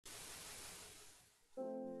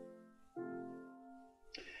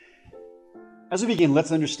As we begin,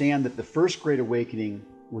 let's understand that the first Great Awakening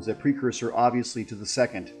was a precursor, obviously, to the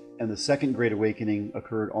second, and the second Great Awakening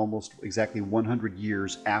occurred almost exactly 100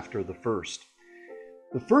 years after the first.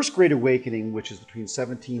 The first Great Awakening, which is between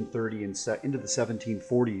 1730 and into the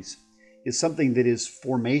 1740s, is something that is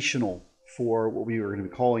formational for what we are going to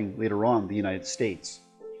be calling later on the United States.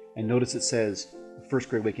 And notice it says the first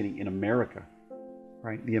Great Awakening in America,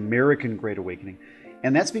 right? The American Great Awakening.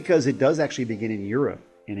 And that's because it does actually begin in Europe,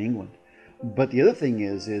 in England. But the other thing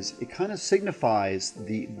is it kind of signifies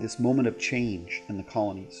this moment of change in the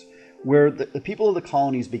colonies, where the people of the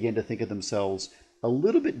colonies begin to think of themselves a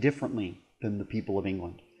little bit differently than the people of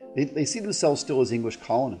England. They see themselves still as English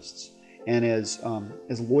colonists and as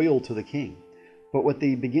loyal to the king. But what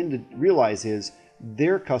they begin to realize is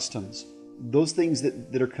their customs, those things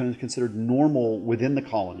that are kind of considered normal within the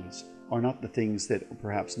colonies, are not the things that are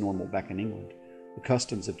perhaps normal back in England. The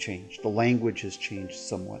customs have changed. The language has changed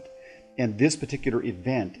somewhat. And this particular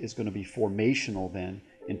event is going to be formational then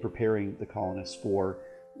in preparing the colonists for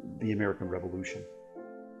the American Revolution.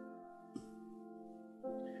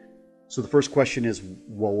 So the first question is,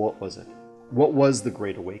 well, what was it? What was the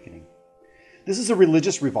Great Awakening? This is a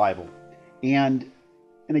religious revival. And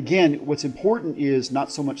again, what's important is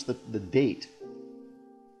not so much the date,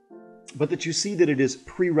 but that you see that it is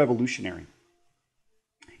pre-revolutionary.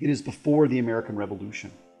 It is before the American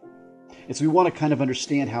Revolution. And so we want to kind of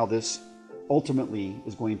understand how this ultimately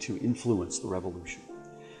is going to influence the revolution.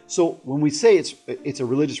 So when we say it's a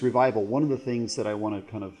religious revival, one of the things that I want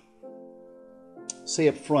to kind of say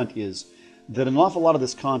up front is that an awful lot of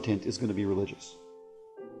this content is going to be religious.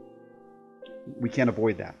 We can't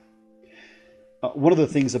avoid that. One of the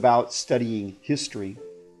things about studying history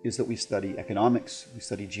is that we study economics, we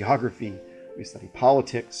study geography, we study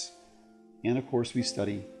politics, and of course we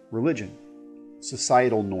study religion,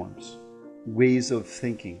 societal norms, ways of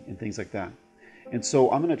thinking, and things like that. And so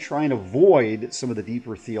I'm going to try and avoid some of the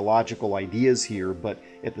deeper theological ideas here, but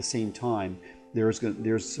at the same time, there's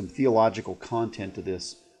some theological content to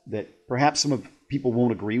this that perhaps some of people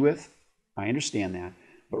won't agree with. I understand that.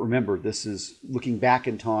 But remember, this is looking back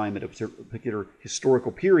in time at a particular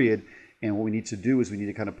historical period, and what we need to do is we need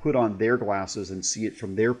to kind of put on their glasses and see it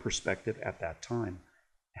from their perspective at that time,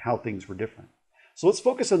 how things were different. So let's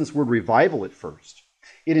focus on this word revival at first.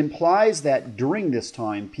 It implies that during this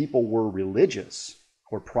time, people were religious,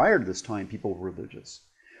 or prior to this time, people were religious.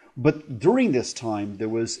 But during this time, there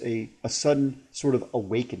was a sudden sort of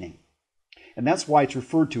awakening. And that's why it's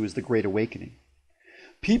referred to as the Great Awakening.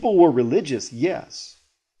 People were religious, yes,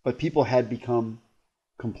 but people had become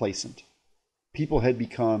complacent. People had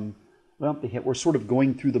become, were sort of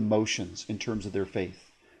going through the motions in terms of their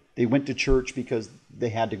faith. They went to church because they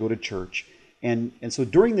had to go to church. And so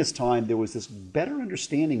during this time, there was this greater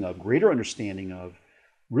understanding of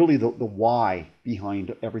really the why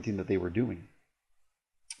behind everything that they were doing.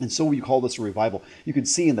 And so we call this a revival. You can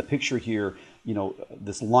see in the picture here,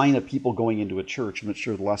 this line of people going into a church. I'm not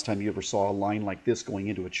sure the last time you ever saw a line like this going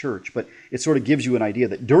into a church, but it sort of gives you an idea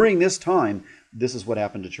that during this time, this is what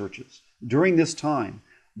happened to churches. During this time,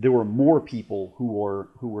 there were more people who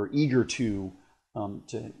were eager to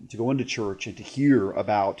go into church and to hear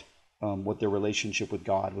about what their relationship with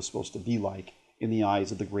God was supposed to be like in the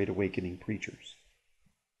eyes of the Great Awakening preachers.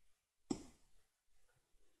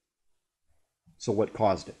 So what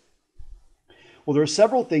caused it? Well, there are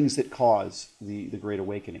several things that cause the Great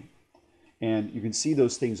Awakening. And you can see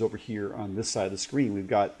those things over here on this side of the screen. We've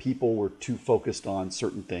got people were too focused on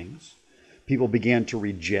certain things. People began to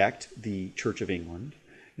reject the Church of England.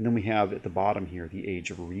 And then we have at the bottom here, the Age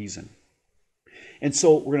of Reason. And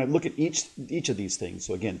so we're going to look at each of these things.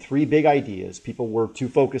 So again, three big ideas. People were too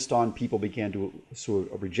focused on, people began to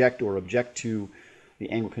sort of reject or object to the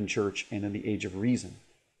Anglican Church, and then the Age of Reason.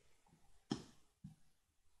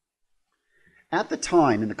 At the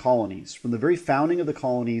time in the colonies, from the very founding of the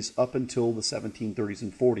colonies up until the 1730s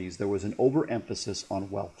and 40s, there was an overemphasis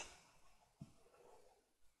on wealth.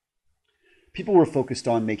 People were focused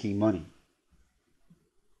on making money.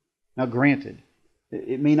 Now granted,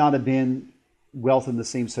 it may not have been wealth in the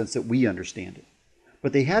same sense that we understand it,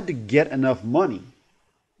 but they had to get enough money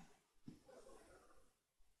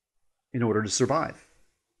in order to survive.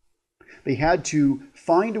 They had to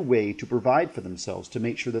find a way to provide for themselves to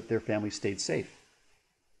make sure that their family stayed safe.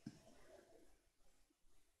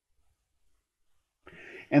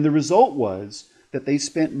 And the result was that they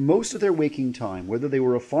spent most of their waking time, whether they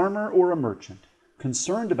were a farmer or a merchant,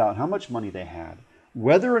 concerned about how much money they had,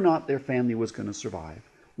 whether or not their family was going to survive,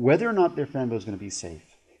 whether or not their family was going to be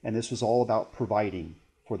safe. And this was all about providing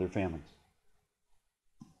for their families.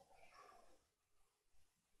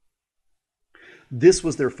 This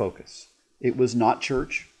was their focus. It was not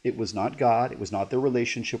church. It was not God. It was not their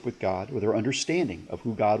relationship with God or their understanding of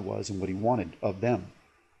who God was and what he wanted of them.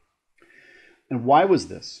 And why was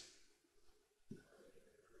this?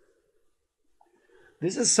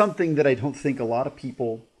 This is something that I don't think a lot of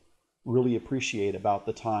people really appreciate about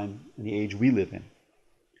the time and the age we live in.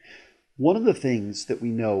 One of the things that we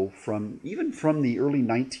know from, even from the early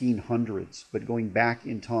 1900s, but going back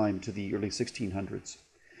in time to the early 1600s,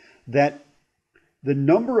 that the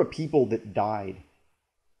number of people that died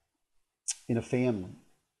in a family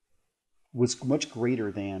was much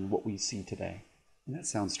greater than what we see today. And that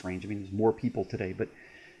sounds strange. I mean, there's more people today, but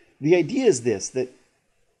the idea is this, that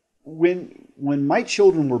when my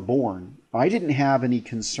children were born, I didn't have any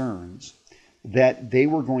concerns that they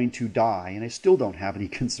were going to die, and I still don't have any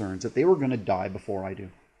concerns that they were going to die before I do.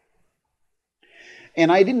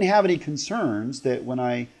 And I didn't have any concerns that when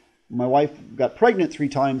my wife got pregnant 3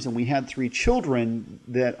 times and we had 3 children,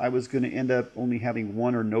 that I was going to end up only having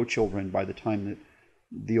 1 or no children by the time that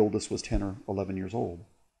the oldest was 10 or 11 years old.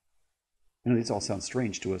 You know, these all sound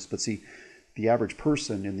strange to us, but see, the average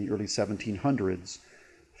person in the early 1700s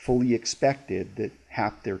fully expected that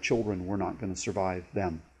half their children were not going to survive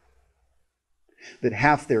them. That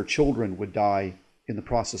half their children would die in the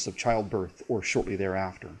process of childbirth or shortly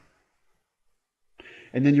thereafter.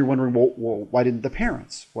 And then you're wondering, well, why didn't the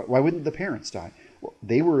parents? Why wouldn't the parents die? Well,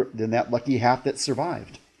 they were then that lucky half that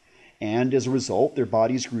survived. And as a result, their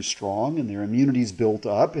bodies grew strong and their immunities built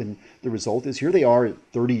up. And the result is here they are at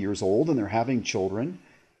 30 years old and they're having children,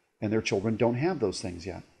 and their children don't have those things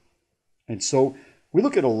yet. And so we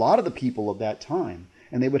look at a lot of the people of that time,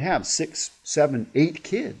 and they would have 6, 7, 8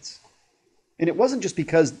 kids. And it wasn't just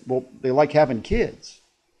because, well, they like having kids.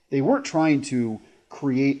 They weren't trying to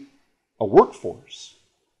create a workforce.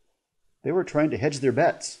 They were trying to hedge their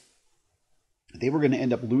bets. They were going to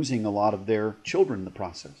end up losing a lot of their children in the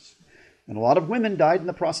process. And a lot of women died in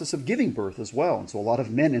the process of giving birth as well. And so a lot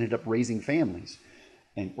of men ended up raising families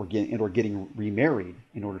or getting remarried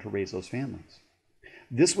in order to raise those families.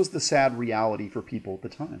 This was the sad reality for people at the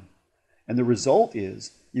time. And the result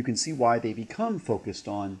is, you can see why they become focused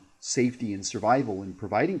on safety and survival and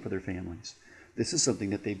providing for their families. This is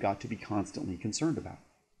something that they've got to be constantly concerned about.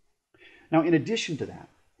 Now, in addition to that,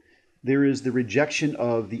 there is the rejection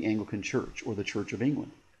of the Anglican Church or the Church of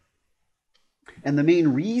England. And the main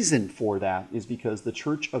reason for that is because the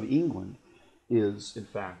Church of England is, in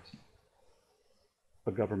fact,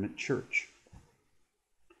 a government church.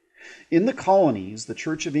 In the colonies, the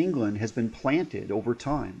Church of England has been planted over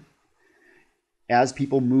time. As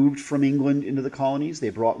people moved from England into the colonies, they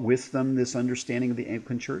brought with them this understanding of the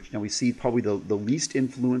Anglican Church. Now we see probably the least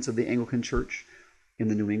influence of the Anglican Church in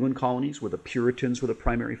the New England colonies, where the Puritans were the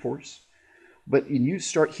primary force. But when you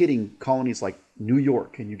start hitting colonies like New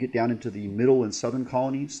York, and you get down into the middle and southern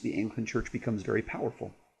colonies, the Anglican Church becomes very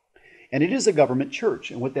powerful. And it is a government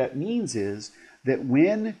church. And what that means is that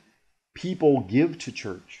when people give to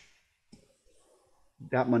church,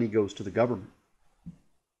 that money goes to the government.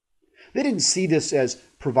 They didn't see this as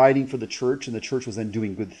providing for the church, and the church was then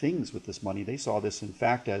doing good things with this money. They saw this, in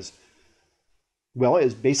fact, as, well,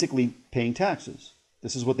 as basically paying taxes.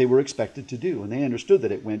 This is what they were expected to do, and they understood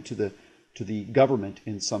that it went to the government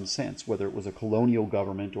in some sense, whether it was a colonial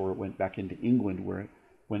government or it went back into England, where it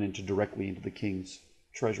went directly into the king's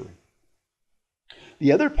treasury.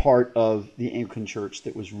 The other part of the Anglican Church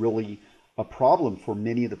that was really a problem for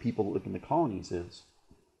many of the people that lived in the colonies is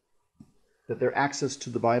that their access to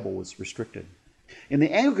the Bible was restricted. In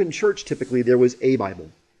the Anglican Church, typically, there was a Bible.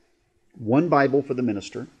 One Bible for the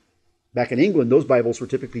minister. Back in England, those Bibles were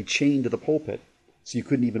typically chained to the pulpit, so you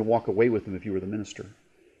couldn't even walk away with them if you were the minister.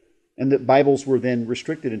 And the Bibles were then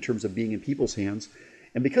restricted in terms of being in people's hands.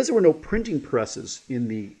 And because there were no printing presses in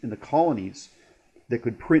the colonies that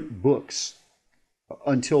could print books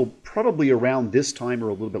until probably around this time or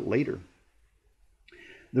a little bit later,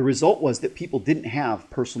 the result was that people didn't have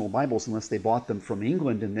personal Bibles unless they bought them from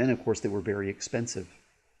England, and then, of course, they were very expensive.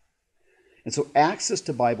 And so access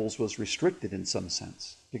to Bibles was restricted in some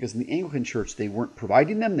sense, because in the Anglican Church, they weren't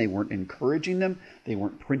providing them, they weren't encouraging them, they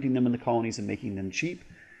weren't printing them in the colonies and making them cheap.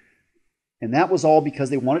 And that was all because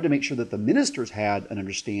they wanted to make sure that the ministers had an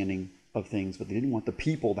understanding of things, but they didn't want the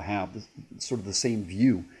people to have sort of the same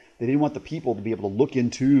view. They didn't want the people to be able to look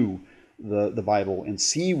into the Bible and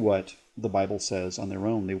see what the Bible says on their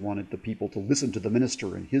own. They wanted the people to listen to the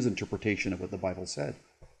minister and his interpretation of what the Bible said.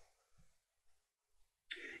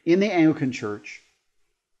 In the Anglican Church,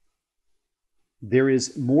 there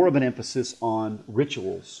is more of an emphasis on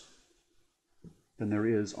rituals than there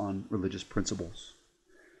is on religious principles.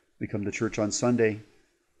 We come to church on Sunday,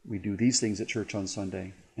 we do these things at church on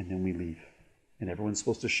Sunday, and then we leave. and everyone's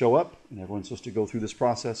supposed to show up, and everyone's supposed to go through this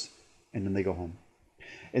process, and then they go home.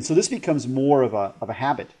 And so this becomes more of a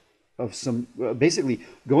habit of some basically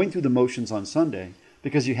going through the motions on Sunday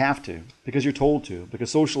because you have to, because you're told to, because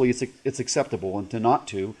socially it's acceptable, and to not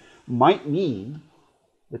to might mean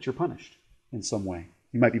that you're punished in some way.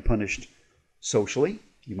 You might be punished socially,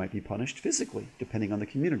 you might be punished physically, depending on the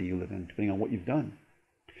community you live in, depending on what you've done.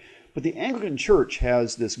 But the Anglican Church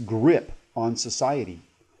has this grip on society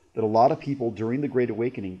that a lot of people during the Great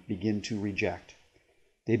Awakening begin to reject.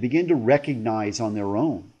 They begin to recognize on their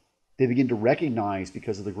own. They begin to recognize,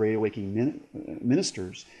 because of the Great Awakening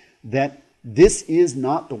ministers, that this is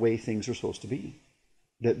not the way things are supposed to be.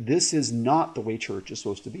 That this is not the way church is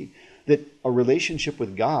supposed to be. That a relationship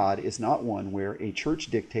with God is not one where a church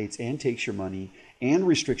dictates and takes your money and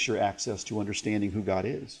restricts your access to understanding who God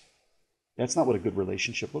is. That's not what a good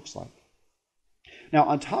relationship looks like. Now,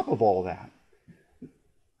 on top of all that,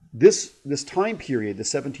 this time period, the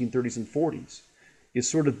 1730s and 40s, is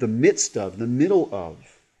sort of the middle of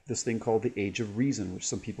this thing called the Age of Reason, which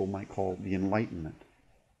some people might call the Enlightenment.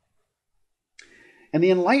 And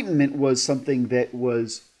the Enlightenment was something that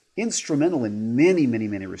was instrumental in many, many,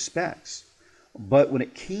 many respects. But when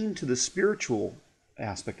it came to the spiritual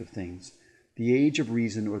aspect of things, the Age of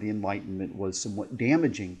Reason or the Enlightenment was somewhat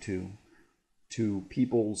damaging to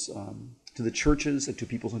people's, to the churches and to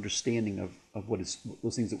people's understanding of what is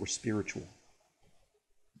those things that were spiritual.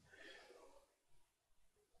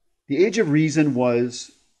 The Age of Reason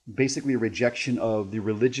was basically a rejection of the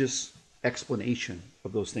religious explanation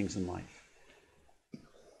of those things in life.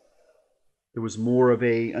 There was more of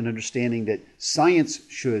an understanding that science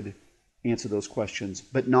should answer those questions,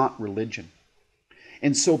 but not religion.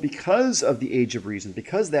 And so because of the Age of Reason,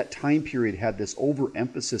 because that time period had this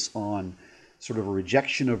overemphasis on sort of a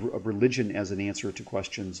rejection of religion as an answer to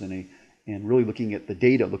questions, and really looking at the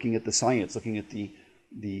data, looking at the science, looking at the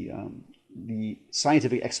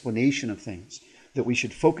scientific explanation of things, that we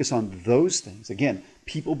should focus on those things. Again,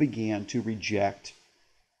 people began to reject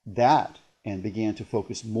that and began to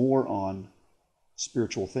focus more on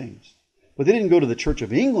spiritual things. But they didn't go to the Church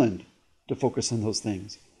of England to focus on those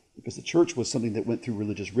things, because the church was something that went through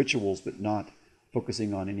religious rituals, but not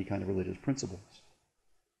focusing on any kind of religious principles.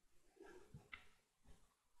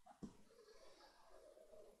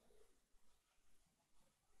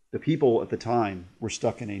 The people at the time were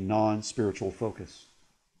stuck in a non-spiritual focus.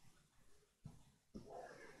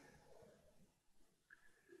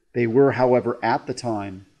 They were, however, at the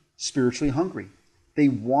time, spiritually hungry. They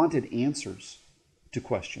wanted answers to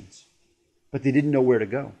questions, but they didn't know where to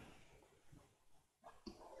go.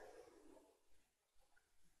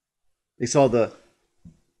 They saw the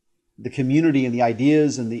community and the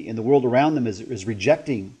ideas and the world around them as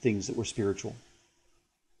rejecting things that were spiritual.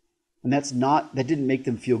 And that didn't make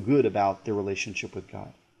them feel good about their relationship with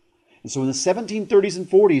God. And so in the 1730s and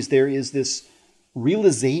 40s, there is this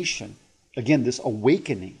realization, again, this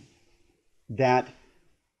awakening that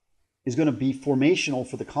is going to be formational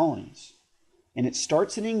for the colonies. And it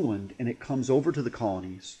starts in England and it comes over to the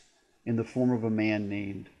colonies in the form of a man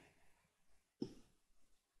named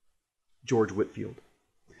George Whitefield.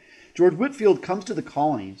 George Whitefield comes to the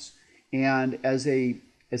colonies, and as a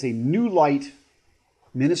new light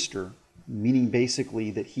minister, meaning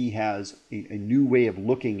basically that he has a new way of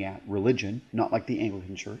looking at religion, not like the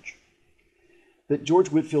Anglican Church, that George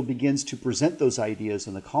Whitefield begins to present those ideas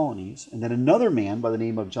in the colonies, and then another man by the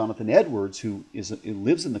name of Jonathan Edwards, who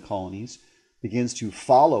lives in the colonies, begins to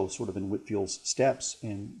follow sort of in Whitefield's steps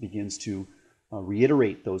and begins to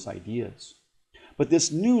reiterate those ideas. But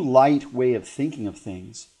this new light way of thinking of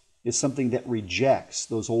things is something that rejects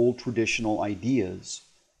those old traditional ideas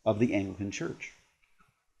of the Anglican Church.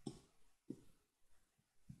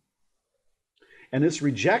 And this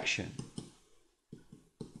rejection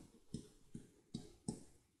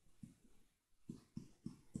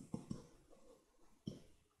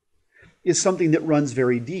is something that runs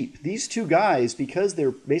very deep. These two guys, because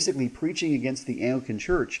they're basically preaching against the Anglican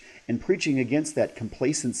Church and preaching against that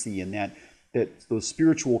complacency and that those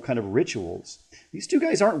spiritual kind of rituals, these two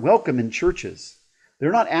guys aren't welcome in churches.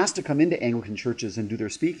 They're not asked to come into Anglican churches and do their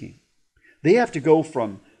speaking. They have to go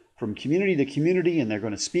from community to community, and they're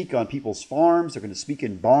going to speak on people's farms, they're going to speak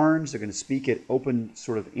in barns, they're going to speak at open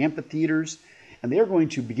sort of amphitheaters, and they're going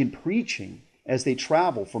to begin preaching as they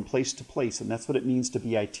travel from place to place. And that's what it means to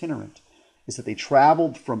be itinerant, is that they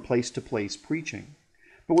traveled from place to place preaching.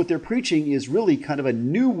 But what they're preaching is really kind of a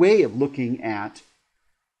new way of looking at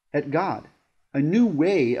God, a new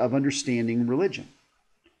way of understanding religion,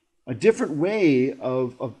 a different way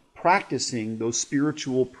of practicing those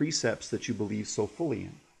spiritual precepts that you believe so fully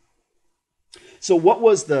in. So what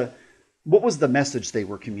was the What was the message they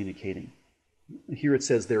were communicating? Here it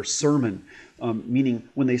says their sermon, meaning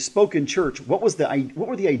when they spoke in church, what were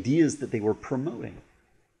the ideas that they were promoting?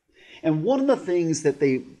 And one of the things that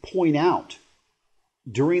they point out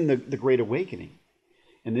during the Great Awakening,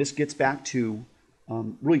 and this gets back to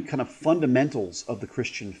really kind of fundamentals of the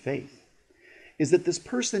Christian faith, is that this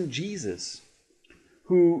person, Jesus,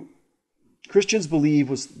 who Christians believe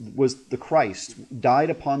was the Christ, died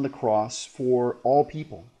upon the cross for all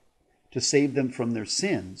people to save them from their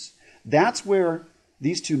sins. That's where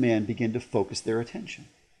these two men begin to focus their attention.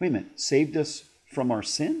 Wait a minute, saved us from our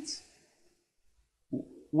sins?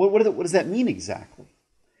 What does that mean exactly?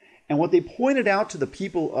 And what they pointed out to the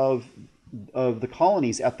people of the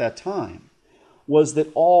colonies at that time was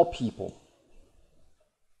that all people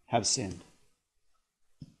have sinned.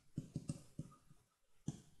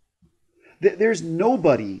 There's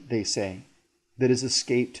nobody, they say, that has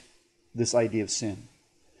escaped this idea of sin.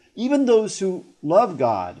 Even those who love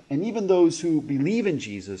God and even those who believe in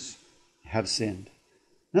Jesus have sinned.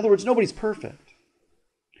 In other words, nobody's perfect.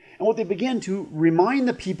 And what they begin to remind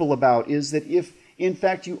the people about is that if, in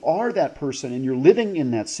fact, you are that person and you're living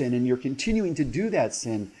in that sin and you're continuing to do that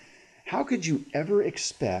sin, how could you ever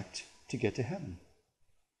expect to get to heaven?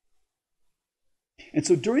 And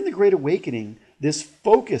so during the Great Awakening, this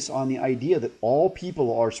focus on the idea that all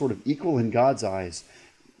people are sort of equal in God's eyes,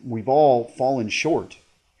 we've all fallen short,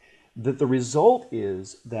 that the result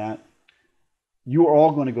is that you are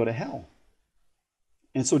all going to go to hell.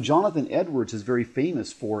 And so Jonathan Edwards is very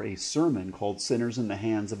famous for a sermon called Sinners in the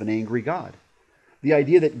Hands of an Angry God. The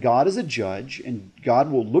idea that God is a judge and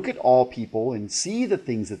God will look at all people and see the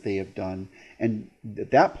things that they have done and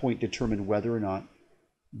at that point determine whether or not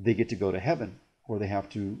they get to go to heaven or they have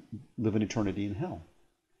to live an eternity in hell.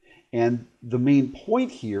 And the main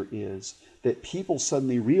point here is that people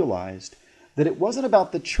suddenly realized that it wasn't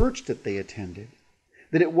about the church that they attended,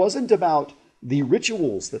 that it wasn't about the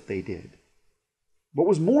rituals that they did. What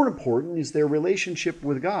was more important is their relationship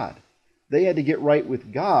with God. They had to get right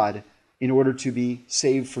with God in order to be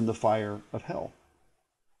saved from the fire of hell.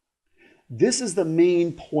 This is the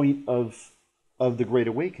main point of the Great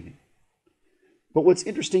Awakening. But what's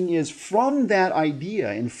interesting is from that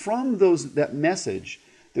idea and from that message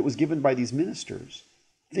that was given by these ministers,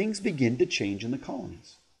 things begin to change in the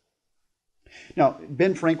colonies. Now,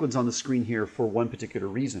 Ben Franklin's on the screen here for one particular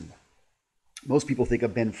reason. Most people think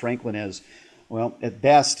of Ben Franklin as, well, at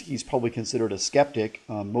best, he's probably considered a skeptic.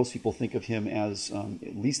 Most people think of him as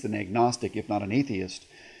at least an agnostic, if not an atheist.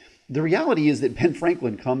 The reality is that Ben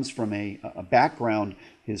Franklin comes from a background,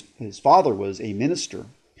 his father was a minister,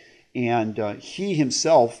 and he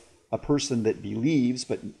himself, a person that believes,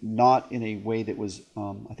 but not in a way that was,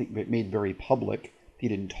 I think, made very public. He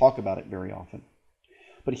didn't talk about it very often.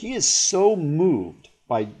 But he is so moved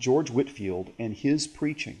by George Whitefield and his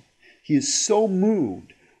preaching. He is so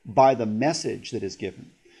moved by the message that is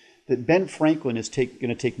given that Ben Franklin is going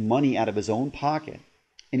to take money out of his own pocket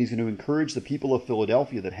and he's going to encourage the people of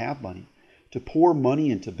Philadelphia that have money to pour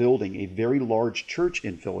money into building a very large church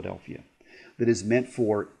in Philadelphia that is meant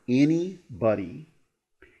for anybody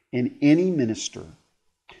and any minister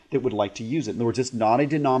that would like to use it. In other words, it's not a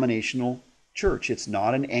denominational church. It's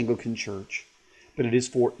not an Anglican church, but it is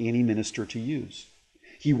for any minister to use.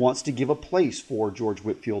 He wants to give a place for George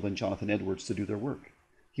Whitefield and Jonathan Edwards to do their work.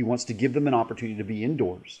 He wants to give them an opportunity to be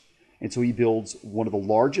indoors. And so he builds one of the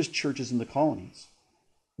largest churches in the colonies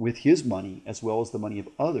with his money as well as the money of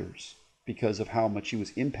others because of how much he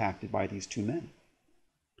was impacted by these two men.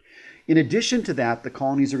 In addition to that, the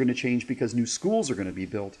colonies are going to change because new schools are going to be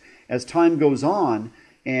built. As time goes on,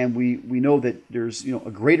 and we know that there's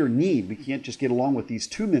a greater need. We can't just get along with these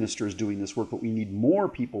two ministers doing this work, but we need more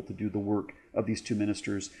people to do the work of these two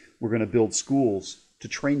ministers. We're going to build schools to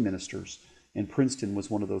train ministers. And Princeton was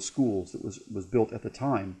one of those schools that was built at the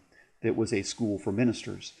time that was a school for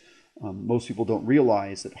ministers. Most people don't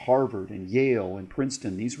realize that Harvard and Yale and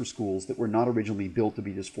Princeton, these were schools that were not originally built to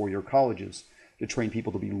be just four-year colleges to train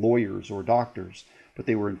people to be lawyers or doctors, but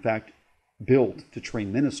they were in fact built to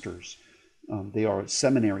train ministers. They are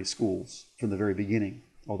seminary schools from the very beginning,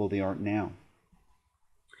 although they aren't now.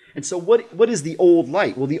 And so what is the old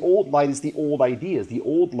light? Well, the old light is the old ideas. The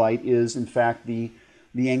old light is, in fact, the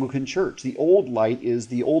Anglican Church. The old light is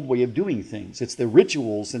the old way of doing things. It's the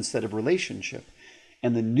rituals instead of relationship.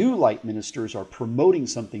 And the new light ministers are promoting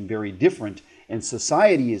something very different, and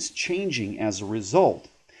society is changing as a result.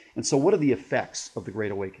 And so what are the effects of the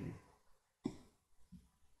Great Awakening?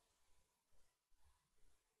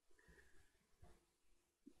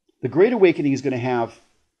 The Great Awakening is going to have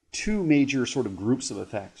two major sort of groups of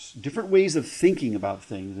effects, different ways of thinking about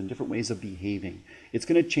things and different ways of behaving. It's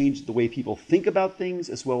going to change the way people think about things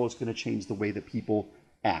as well as going to change the way that people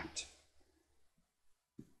act.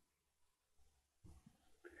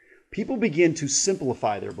 People begin to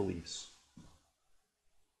simplify their beliefs.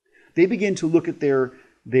 They begin to look at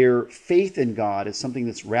their faith in God as something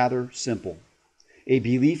that's rather simple. A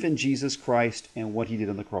belief in Jesus Christ and what he did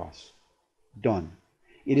on the cross. Done.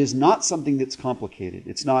 It is not something that's complicated.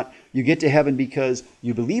 It's not you get to heaven because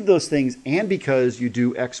you believe those things and because you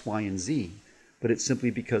do X, Y, and Z, but it's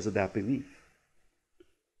simply because of that belief.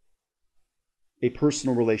 A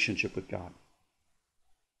personal relationship with God.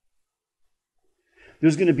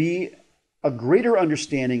 There's going to be a greater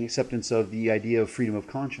understanding, acceptance of the idea of freedom of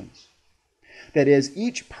conscience. That as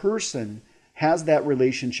each person has that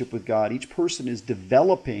relationship with God, each person is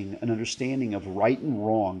developing an understanding of right and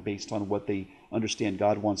wrong based on what they understand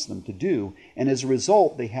God wants them to do. And as a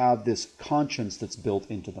result, they have this conscience that's built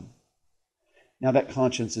into them. Now that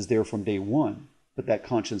conscience is there from day one, but that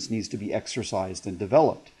conscience needs to be exercised and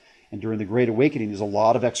developed. And during the Great Awakening, there's a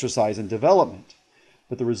lot of exercise and development.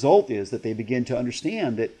 But the result is that they begin to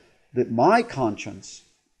understand that my conscience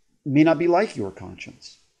may not be like your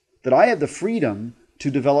conscience. That I have the freedom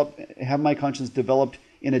to have my conscience developed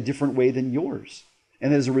in a different way than yours.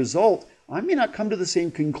 And as a result, I may not come to the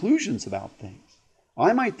same conclusions about things.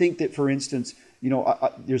 I might think that, for instance,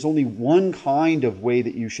 there's only one kind of way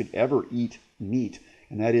that you should ever eat meat.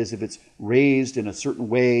 And that is if it's raised in a certain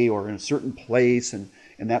way or in a certain place, and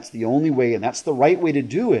that's the only way, and that's the right way to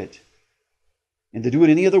do it. And to do it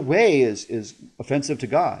any other way is offensive to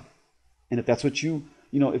God. And if that's what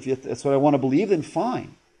if that's what I want to believe, then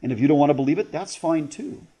fine. And if you don't want to believe it, that's fine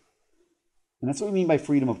too. And that's what we mean by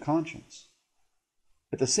freedom of conscience.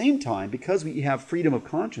 At the same time, because we have freedom of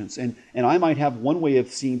conscience, and I might have one way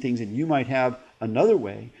of seeing things and you might have another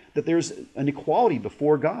way, that there's an equality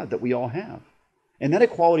before God that we all have. And that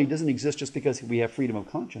equality doesn't exist just because we have freedom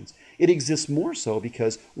of conscience. It exists more so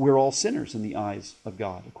because we're all sinners in the eyes of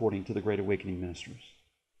God, according to the Great Awakening ministers.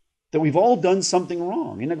 That we've all done something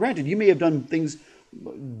wrong. And granted, you may have done things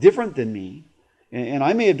different than me, and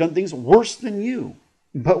I may have done things worse than you.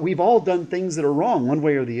 But we've all done things that are wrong one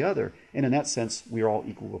way or the other. And in that sense, we are all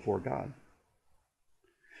equal before God.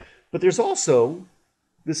 But there's also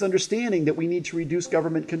this understanding that we need to reduce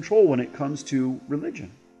government control when it comes to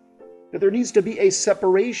religion. That there needs to be a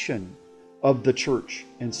separation of the church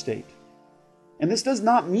and state. And this does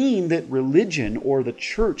not mean that religion or the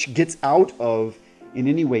church gets out of in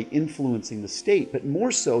any way influencing the state, but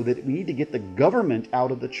more so that we need to get the government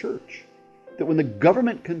out of the church. That when the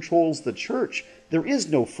government controls the church, there is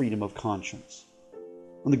no freedom of conscience.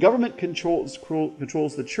 When the government controls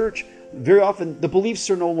the church, very often the beliefs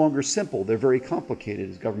are no longer simple. They're very complicated,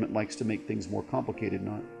 as government likes to make things more complicated,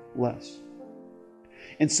 not less.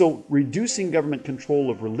 And so reducing government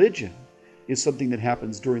control of religion is something that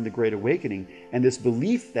happens during the Great Awakening, and this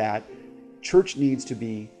belief that church needs to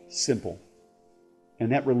be simple,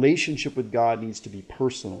 and that relationship with God needs to be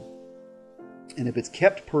personal. And if it's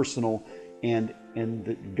kept personal, and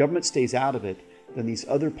the government stays out of it, then these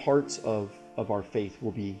other parts of our faith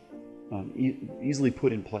will be easily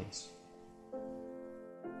put in place.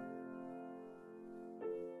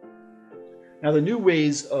 Now, the new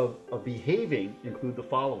ways of behaving include the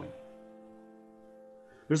following.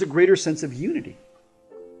 There's a greater sense of unity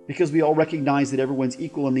because we all recognize that everyone's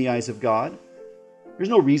equal in the eyes of God. There's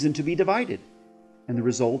no reason to be divided. And the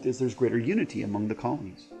result is there's greater unity among the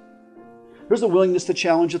colonies. There's a willingness to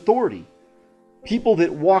challenge authority. People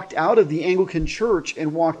that walked out of the Anglican Church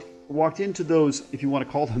and walked into those, if you want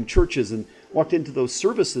to call them churches, and walked into those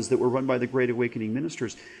services that were run by the Great Awakening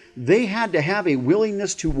ministers, they had to have a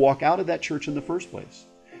willingness to walk out of that church in the first place.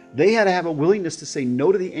 They had to have a willingness to say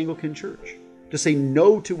no to the Anglican Church, to say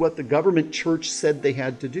no to what the government church said they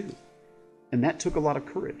had to do. And that took a lot of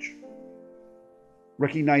courage.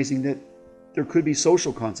 Recognizing that there could be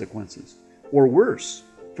social consequences, or worse,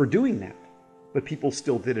 for doing that. But people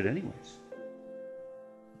still did it anyways.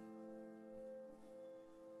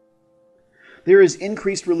 There is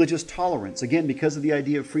increased religious tolerance. Again, because of the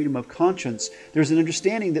idea of freedom of conscience, there's an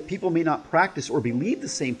understanding that people may not practice or believe the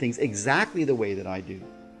same things exactly the way that I do.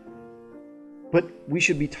 But we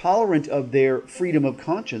should be tolerant of their freedom of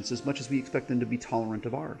conscience as much as we expect them to be tolerant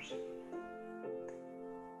of ours.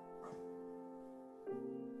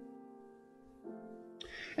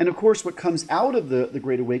 And of course, what comes out of the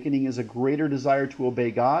Great Awakening is a greater desire to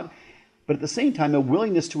obey God, but at the same time, a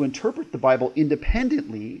willingness to interpret the Bible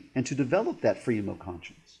independently and to develop that freedom of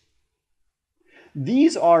conscience.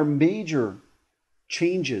 These are major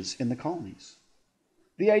changes in the colonies.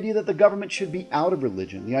 the idea that the government should be out of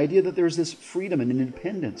religion, the idea that there's this freedom and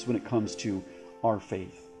independence when it comes to our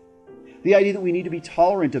faith, the idea that we need to be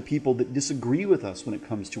tolerant of people that disagree with us when it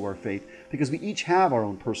comes to our faith, because we each have our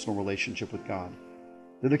own personal relationship with God.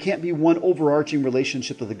 That there can't be one overarching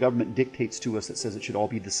relationship that the government dictates to us that says it should all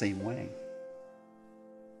be the same way.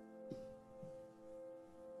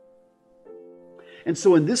 And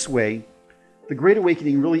so in this way, the Great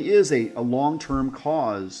Awakening really is a long-term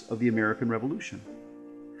cause of the American Revolution.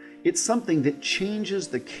 It's something that changes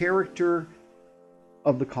the character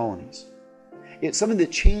of the colonies. It's something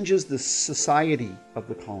that changes the society of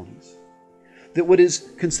the colonies. That what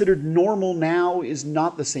is considered normal now is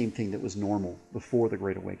not the same thing that was normal before the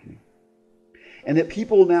Great Awakening. And that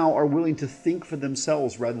people now are willing to think for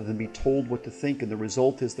themselves rather than be told what to think. And the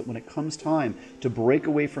result is that when it comes time to break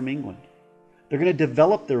away from England, they're going to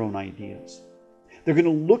develop their own ideas. They're going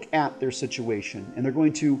to look at their situation, and they're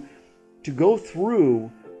going to go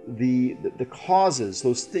through the causes,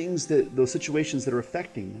 those situations that are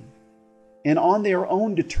affecting them, and on their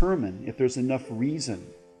own determine if there's enough reason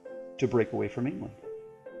to break away from England.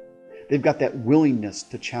 They've got that willingness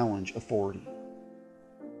to challenge authority.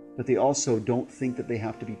 But they also don't think that they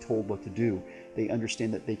have to be told what to do. They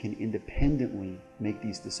understand that they can independently make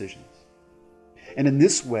these decisions. And in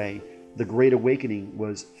this way, the Great Awakening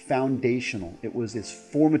was foundational. It was this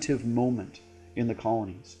formative moment in the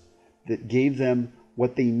colonies that gave them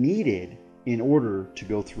what they needed in order to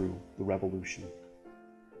go through the revolution.